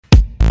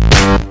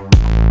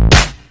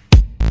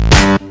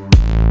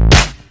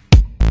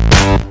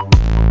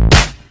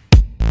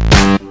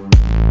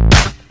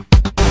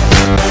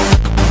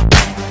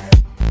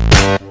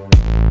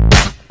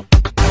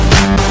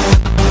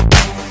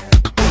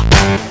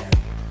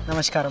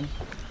Namaskaram.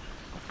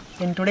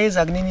 In today's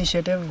Agni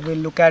initiative,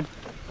 we'll look at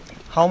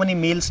how many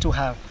meals to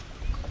have.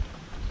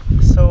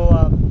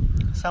 So,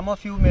 some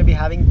of you may be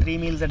having 3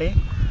 meals a day.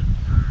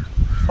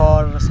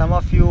 For some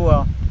of you,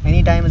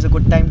 any time is a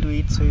good time to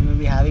eat, so you may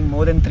be having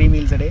more than 3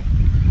 meals a day.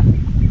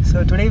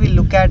 So, today we'll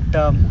look at,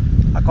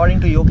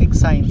 according to yogic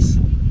science,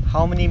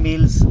 how many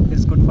meals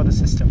is good for the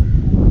system.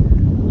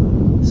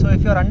 So,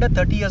 if you're under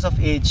 30 years of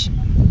age,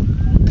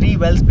 3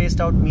 well spaced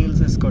out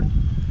meals is good.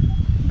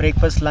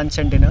 Breakfast, lunch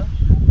and dinner.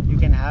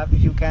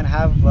 If you can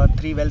have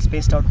 3 well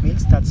spaced out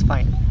meals, that's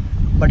fine.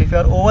 But if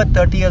you're over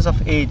 30 years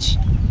of age,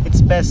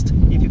 it's best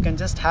if you can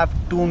just have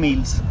 2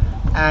 meals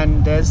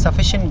and there's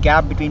sufficient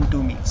gap between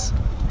 2 meals.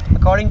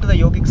 According to the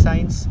yogic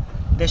science,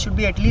 there should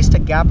be at least a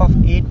gap of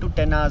 8 to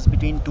 10 hours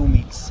between 2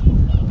 meals,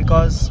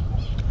 because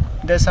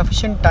there's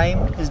sufficient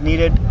time is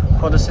needed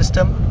for the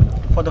system,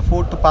 for the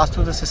food to pass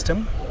through the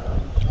system,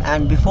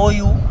 and before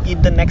you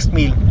eat the next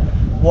meal,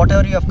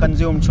 whatever you have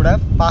consumed should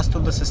have passed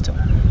through the system.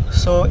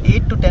 So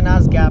 8 to 10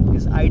 hours gap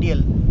is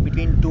ideal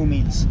between 2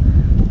 meals.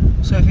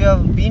 So if you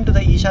have been to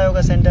the Isha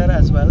Yoga Center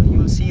as well, you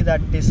will see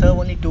that they serve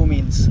only 2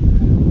 meals.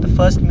 The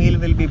first meal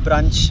will be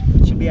brunch,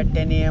 which will be at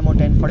 10 a.m. or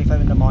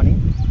 10:45 in the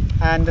morning,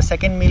 and the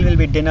second meal will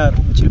be dinner,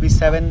 which will be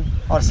 7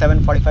 or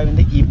 7:45 in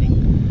the evening.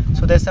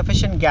 So there's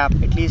sufficient gap,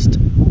 at least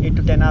 8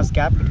 to 10 hours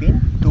gap between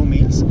 2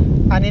 meals.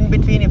 And in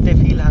between, if they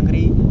feel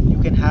hungry, you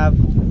can have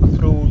a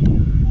fruit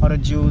or a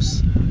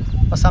juice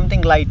or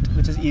something light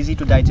which is easy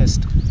to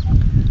digest.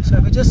 So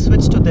if you just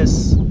switch to this,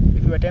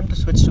 if you attempt to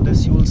switch to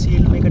this, you will see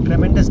it will make a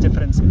tremendous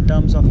difference in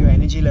terms of your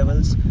energy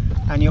levels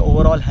and your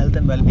overall health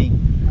and well-being.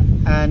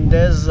 And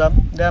there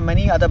are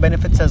many other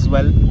benefits as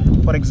well.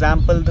 For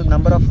example, the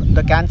number of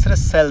the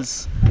cancerous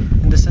cells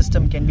in the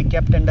system can be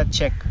kept under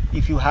check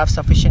if you have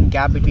sufficient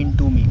gap between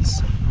 2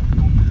 meals.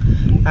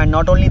 And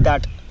not only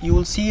that, you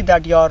will see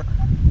that your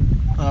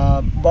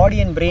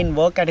body and brain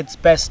work at its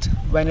best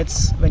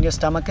when your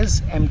stomach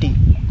is empty.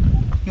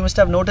 You must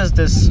have noticed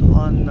this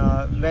on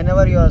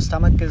whenever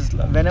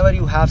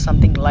you have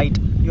something light,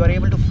 you are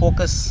able to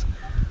focus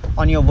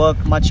on your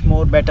work much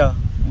more better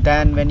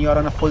than when you are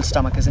on a full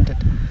stomach, isn't it?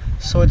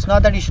 So it's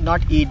not that you should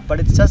not eat,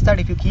 but it's just that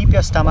if you keep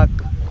your stomach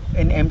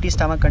in empty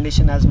stomach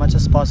condition as much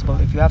as possible,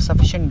 if you have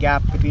sufficient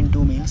gap between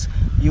 2 meals,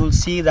 you will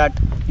see that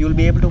you will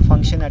be able to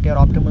function at your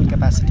optimal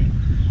capacity.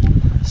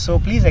 So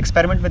please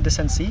experiment with this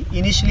and see.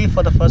 Initially,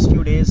 for the first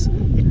few days,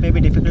 it may be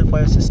difficult for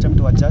your system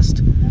to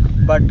adjust,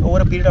 but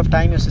over a period of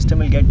time, your system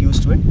will get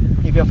used to it.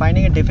 If you're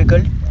finding it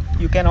difficult,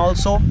 you can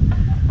also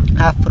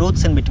have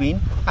fruits in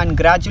between and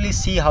gradually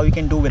see how you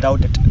can do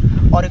without it.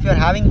 Or if you're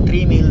having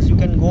 3 meals, you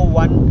can go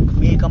 1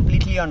 meal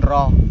completely on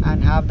raw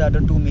and have the other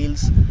 2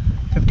 meals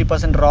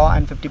 50% raw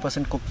and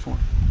 50% cooked food.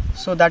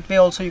 So that way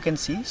also you can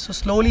see. So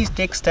slowly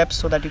take steps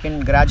so that you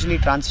can gradually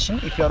transition.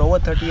 If you're over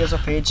 30 years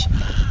of age,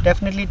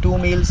 definitely 2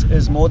 meals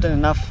is more than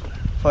enough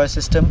for a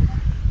system,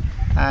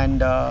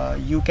 and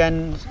you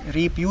can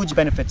reap huge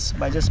benefits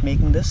by just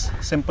making this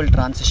simple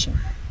transition.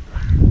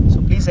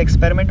 So please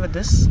experiment with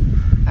this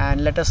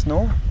and let us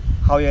know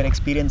how your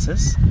experience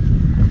is.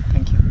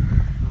 Thank you.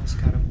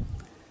 Namaskaram.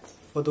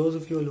 For those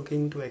of you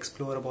looking to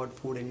explore about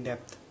food in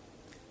depth,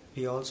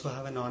 we also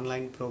have an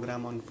online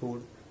program on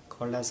food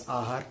called as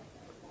Ahar.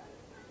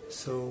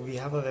 So we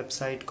have a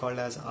website called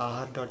as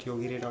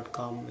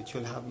ahar.yogire.com, which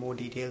will have more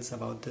details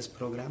about this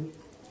program.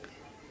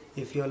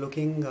 If you are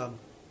looking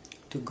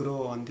to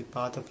grow on the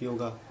path of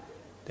yoga,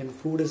 then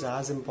food is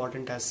as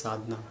important as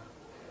sadhana.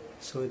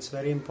 So it's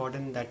very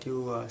important that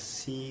you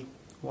see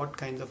what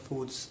kinds of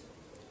foods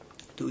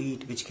to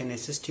eat which can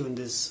assist you in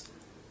this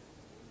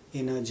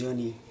inner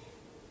journey,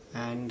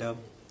 and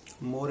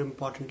more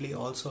importantly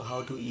also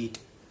how to eat.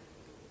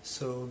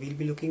 So we'll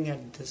be looking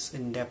at this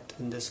in depth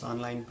in this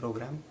online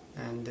program,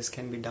 and this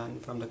can be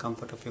done from the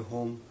comfort of your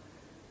home.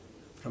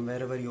 From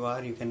wherever you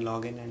are, you can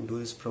log in and do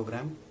this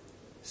program.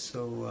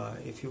 So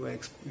if you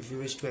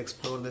wish to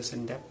explore this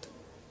in depth,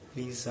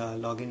 please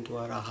log into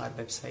our Ahar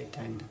website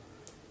and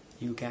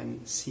you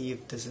can see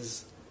if this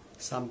is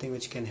something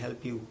which can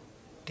help you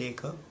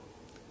take a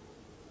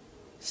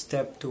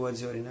step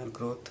towards your inner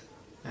growth.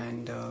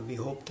 And we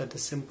hope that the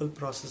simple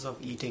process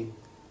of eating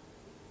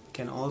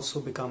can also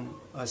become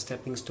a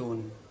stepping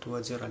stone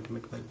towards your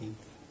ultimate well-being.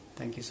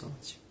 Thank you so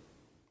much.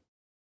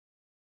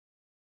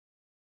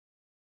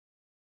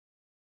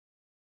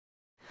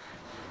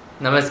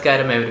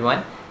 Namaskaram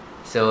everyone.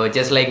 So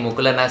just like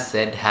Mukulana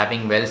said,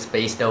 having well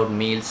spaced out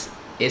meals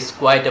is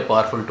quite a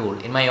powerful tool.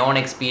 In my own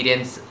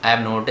experience, I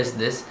have noticed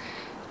this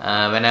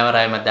whenever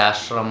I am at the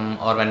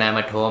ashram or when I am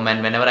at home,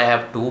 and whenever I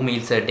have 2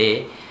 meals a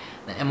day,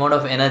 the amount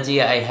of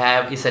energy I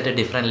have is at a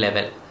different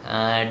level.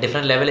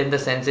 Different level in the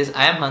sense is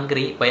I am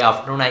hungry, by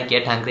afternoon I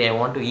get hungry, I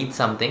want to eat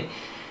something,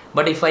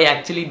 but if I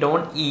actually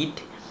don't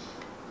eat,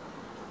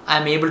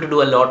 I'm able to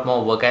do a lot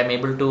more work, I'm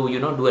able to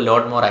do a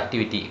lot more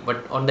activity.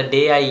 But on the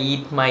day I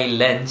eat my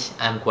lunch,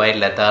 I'm quite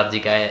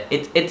lethargic.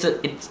 It's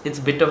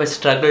a bit of a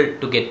struggle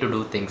to get to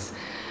do things.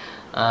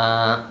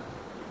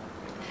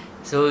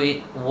 So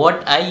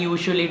what I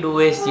usually do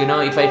is,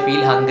 if I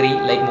feel hungry,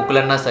 like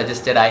Mukulana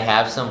suggested, I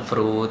have some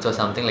fruits or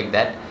something like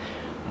that.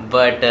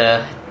 but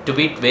to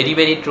be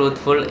very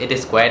truthful, it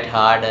is quite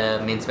hard.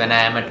 Means when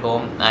I am at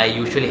home, I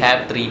usually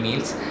have 3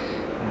 meals,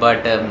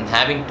 but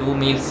having 2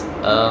 meals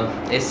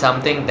is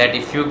something that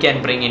if you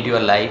can bring into your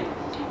life,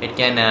 it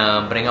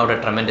can bring out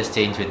a tremendous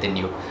change within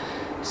you.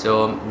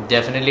 So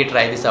definitely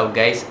try this out,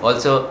 guys.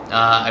 Also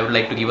I would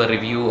like to give a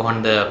review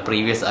on the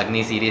previous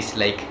Agni series.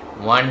 Like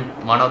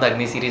one of the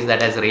Agni series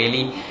that has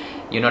really,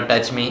 you know,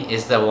 touched me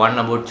is the one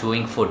about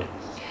chewing food.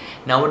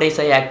 Nowadays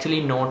I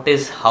actually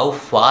notice how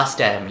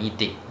fast I am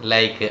eating.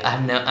 Like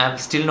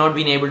I've still not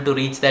been able to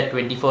reach that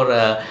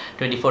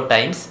 24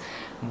 times,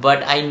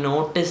 but I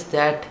noticed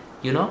that,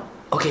 you know,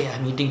 okay,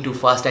 I'm eating too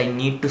fast, I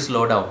need to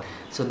slow down.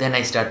 So then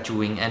I start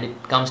chewing, and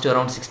it comes to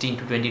around 16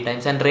 to 20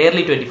 times, and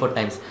rarely 24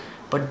 times.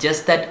 But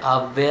just that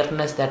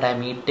awareness that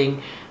I'm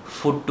eating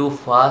food too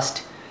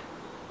fast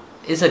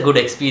is a good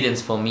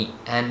experience for me.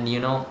 And you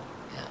know,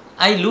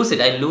 I lose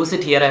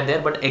it here and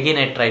there, but again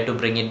I try to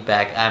bring it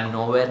back. I'm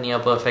nowhere near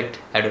perfect.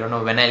 I don't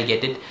know when I'll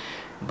get it,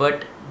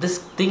 but this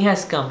thing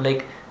has come.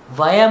 Like,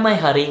 why am I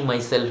hurrying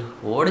myself?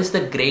 What is the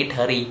great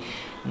hurry?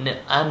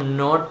 I'm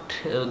not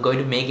going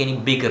to make any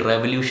big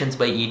revolutions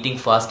by eating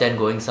fast and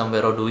going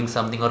somewhere or doing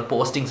something or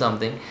posting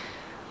something.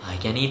 I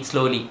can eat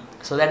slowly.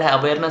 So that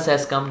awareness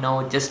has come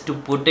now. Just to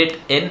put it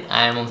in,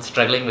 I am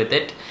struggling with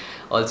it.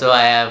 Also,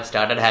 I have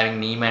started having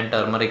neem and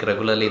turmeric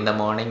regularly in the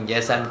morning.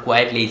 Yes, I'm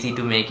quite lazy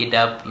to make it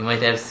up. You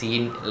might have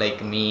seen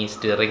like me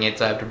stirring it,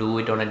 so I have to do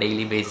it on a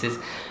daily basis,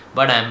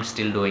 but I'm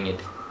still doing it.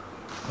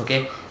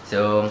 Okay,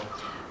 so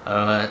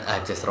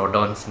I just wrote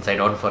down since I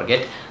don't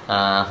forget.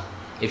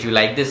 If you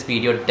like this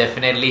video,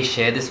 definitely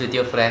share this with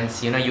your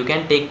friends. You know, you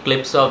can take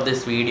clips of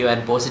this video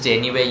and post it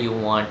anywhere you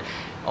want.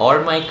 All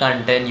my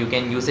content, you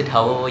can use it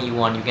however you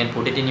want. You can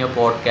put it in your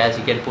podcast,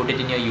 you can put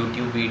it in your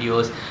YouTube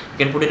videos, you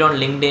can put it on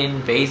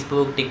LinkedIn,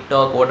 Facebook,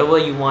 TikTok, whatever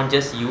you want.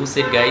 Just use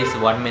it, guys.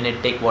 1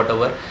 minute, take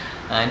whatever,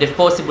 and if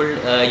possible,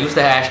 use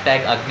the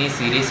hashtag Agni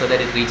series so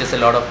that it reaches a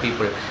lot of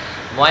people.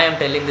 Why I'm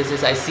telling this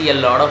is I see a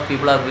lot of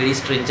people are very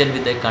stringent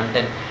with their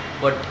content,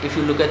 but if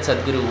you look at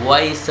Sadhguru,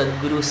 why is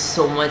Sadhguru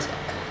so much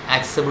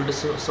accessible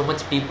to so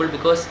much people?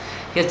 Because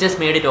he has just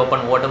made it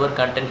open. Whatever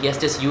content, he has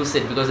just used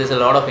it, because there's a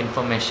lot of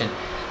information.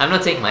 I'm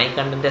not saying my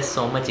content has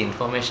so much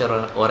information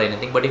or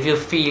anything, but if you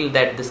feel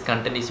that this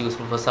content is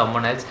useful for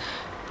someone else,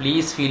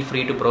 please feel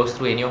free to browse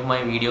through any of my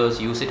videos,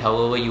 use it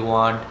however you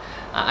want.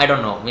 I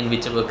don't know, in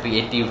whichever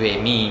creative way,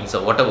 memes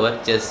or whatever,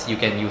 just you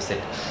can use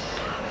it.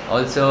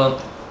 Also,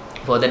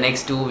 for the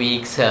next 2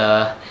 weeks,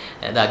 the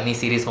Agni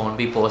series won't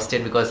be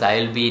posted because I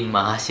will be in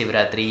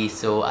Mahashivratri,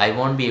 so I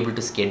won't be able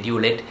to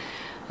schedule it.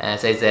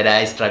 As I said,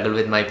 I struggle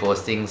with my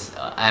postings.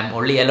 I'm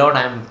only alone,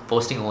 I'm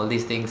posting all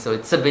these things, so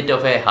it's a bit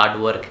of a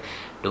hard work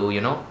to,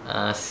 you know,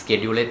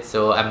 schedule it.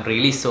 So I'm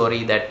really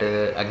sorry that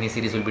Agni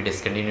series will be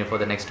discontinued for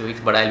the next 2 weeks,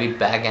 but I'll be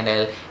back and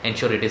I'll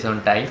ensure it is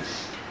on time.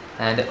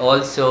 And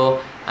also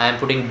I'm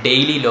putting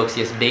daily logs.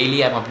 Yes,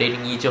 daily I'm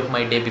updating each of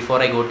my day.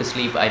 Before I go to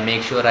sleep, I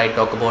make sure I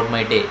talk about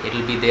my day. It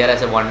will be there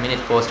as a 1 minute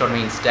post on my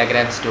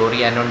Instagram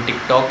story and on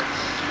TikTok.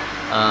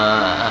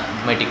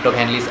 My TikTok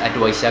handle is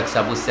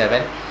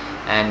 @VaishakSabu7,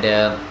 and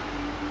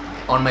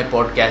on my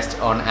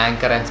podcast on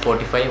Anchor and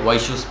Spotify,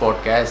 Vaishu's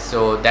podcast.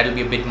 So that will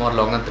be a bit more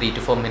longer, 3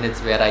 to 4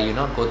 minutes, where I, you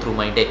know, go through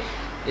my day.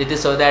 It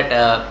is so that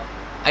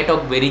I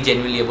talk very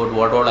genuinely about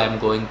what all I am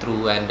going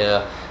through, and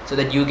so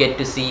that you get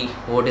to see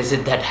what is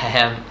it that I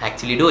am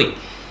actually doing.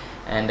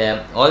 And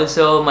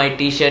also my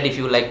t-shirt, if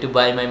you like to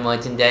buy my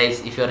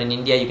merchandise, if you're in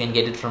India, you can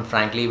get it from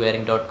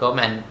franklywearing.com,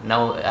 and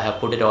now I have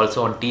put it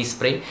also on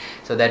Teespring,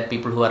 so that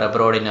people who are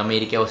abroad in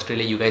America,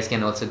 Australia, you guys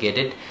can also get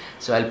it.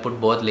 So I'll put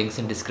both links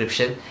in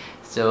description.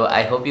 So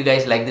I hope you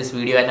guys like this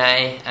video, and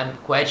I am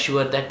quite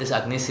sure that this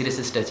Agni series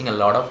is touching a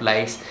lot of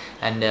lives.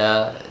 And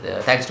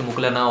thanks to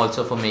Mukul Anna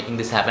also for making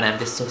this happen. I'm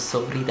just so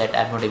sorry that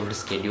I'm not able to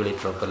schedule it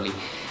properly.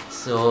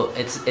 So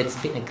it's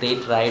been a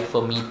great ride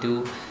for me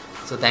too.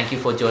 So thank you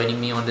for joining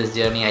me on this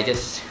journey. I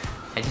just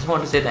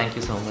want to say thank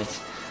you so much.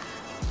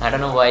 I don't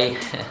know why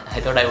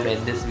I thought I would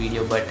end this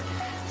video, but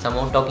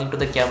somehow talking to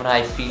the camera,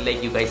 I feel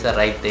like you guys are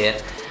right there.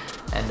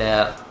 And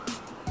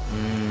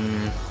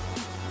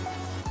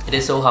it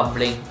is so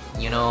humbling,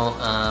 you know.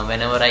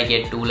 Whenever I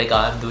get to, like,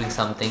 I'm doing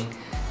something,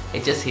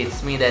 it just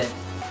hits me that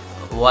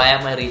why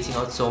am I reaching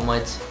out so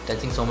much,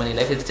 touching so many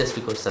lives? It's just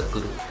because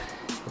Sadhguru.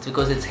 It's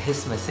because it's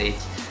his message.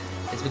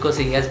 It's because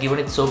he has given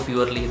it so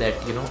purely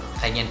that, you know,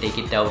 I can take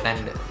it out,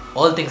 and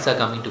all things are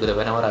coming together.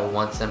 Whenever I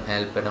want some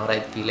help, whenever I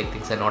feel like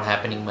things are not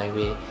happening my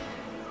way,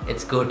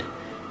 it's good.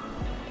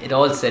 It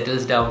all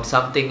settles down,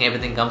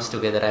 everything comes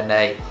together, and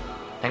I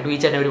thank to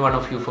each and every one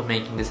of you for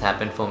making this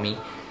happen for me.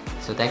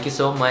 So thank you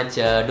so much.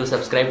 Do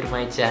subscribe to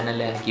my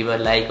channel and give a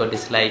like or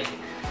dislike,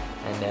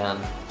 and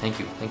thank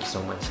you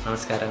so much.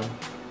 Namaskaram.